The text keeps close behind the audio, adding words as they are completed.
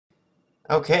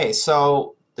Okay,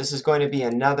 so this is going to be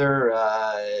another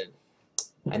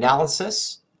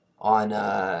analysis on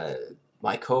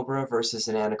my Cobra versus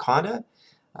an Anaconda.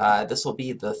 This will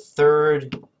be the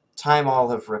third time I'll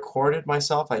have recorded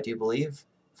myself, I do believe,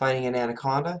 fighting an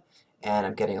Anaconda, and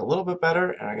I'm getting a little bit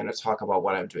better, and I'm going to talk about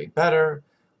what I'm doing better,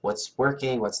 what's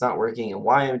working, what's not working, and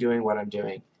why I'm doing what I'm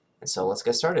doing. And so let's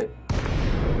get started.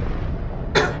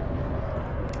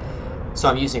 So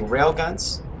I'm using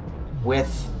railguns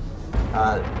with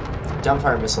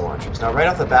dumbfire missile launchers. Now right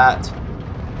off the bat,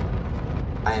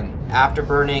 I'm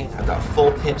afterburning. I've got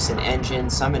full pips and engine,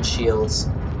 some in shields.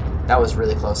 That was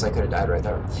really close. I could have died right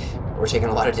there. We're taking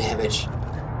a lot of damage.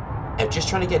 I'm just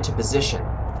trying to get into position.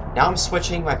 Now I'm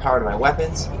switching my power to my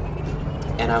weapons,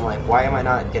 and I'm like, why am I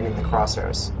not getting the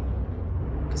crosshairs?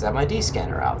 Because I have my D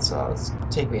scanner out, so it's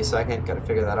take me a second. Got to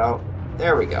figure that out.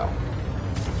 There we go.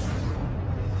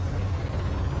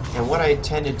 And what I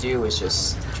tend to do is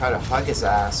just try to hug his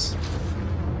ass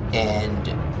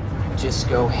and just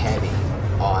go heavy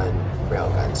on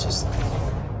railguns. Just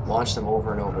launch them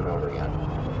over and over and over again,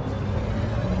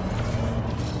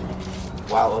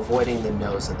 while avoiding the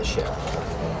nose of the ship.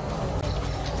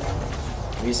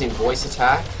 I'm using voice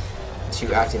attack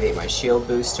to activate my shield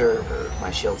booster, or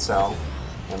my shield cell,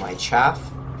 and my chaff.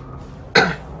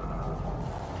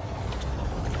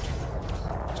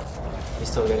 He's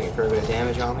still getting a fair bit of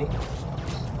damage on me.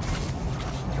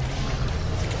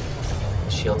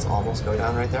 His shields almost go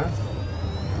down right there.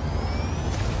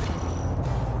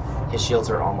 His shields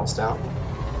are almost down.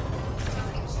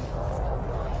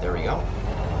 There we go.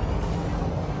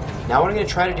 Now what I'm going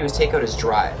to try to do is take out his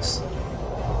drives.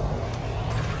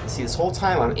 See, this whole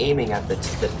time I'm aiming at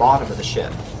the bottom of the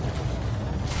ship.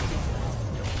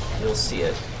 You'll see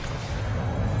it.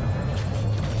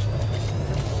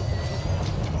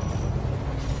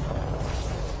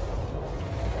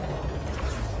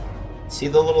 See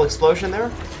the little explosion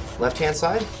there? Left-hand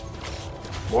side?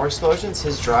 More explosions.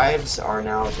 His drives are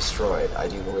now destroyed, I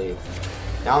do believe.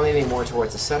 Now I'm aiming more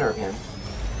towards the center of him.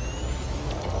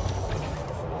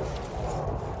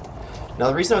 Now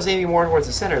the reason I was aiming more towards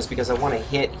the center is because I want to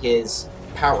hit his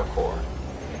power core,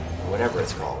 or whatever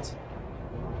it's called.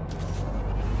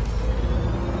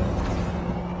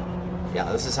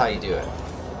 Yeah, this is how you do it.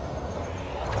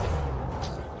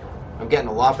 I'm getting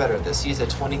a lot better at this. He's at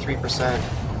 23%.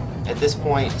 At this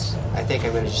point, I think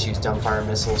I'm going to just use dumbfire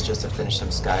missiles just to finish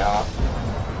some sky off.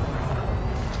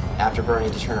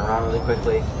 Afterburning to turn around really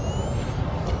quickly.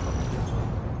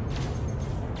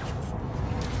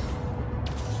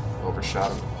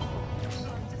 Overshot him.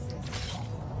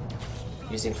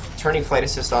 Using turning flight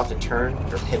assist off to turn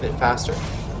or pivot faster.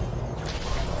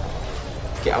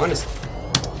 Okay, I'm going to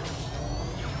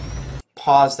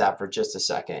pause that for just a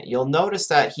second. You'll notice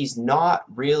that he's not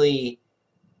really...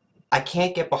 I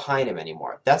can't get behind him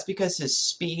anymore. That's because his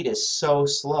speed is so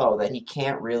slow that he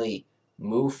can't really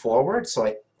move forward, so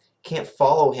I can't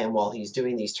follow him while he's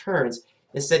doing these turns.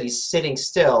 Instead, he's sitting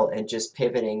still and just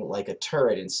pivoting like a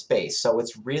turret in space. So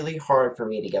it's really hard for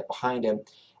me to get behind him.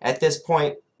 At this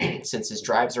point, since his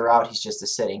drives are out, he's just a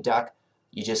sitting duck.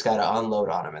 You just got to unload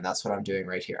on him, and that's what I'm doing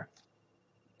right here.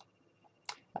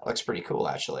 That looks pretty cool,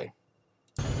 actually.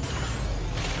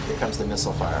 Here comes the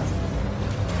missile fire.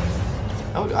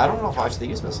 Oh, I don't know if I actually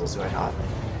use missiles, do I not?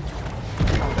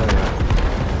 Oh, there we go.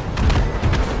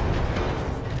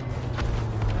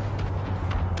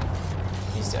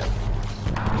 He's dead.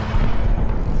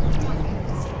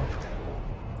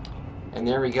 And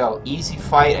there we go. Easy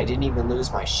fight. I didn't even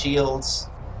lose my shields.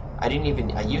 I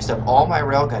used up all my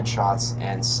railgun shots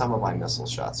and some of my missile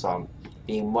shots, so I'm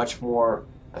being much more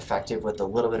effective with the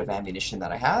little bit of ammunition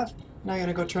that I have. Now I'm going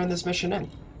to go turn this mission in.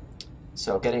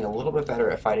 So getting a little bit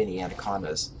better at fighting the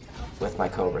Anacondas with my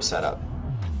Cobra setup.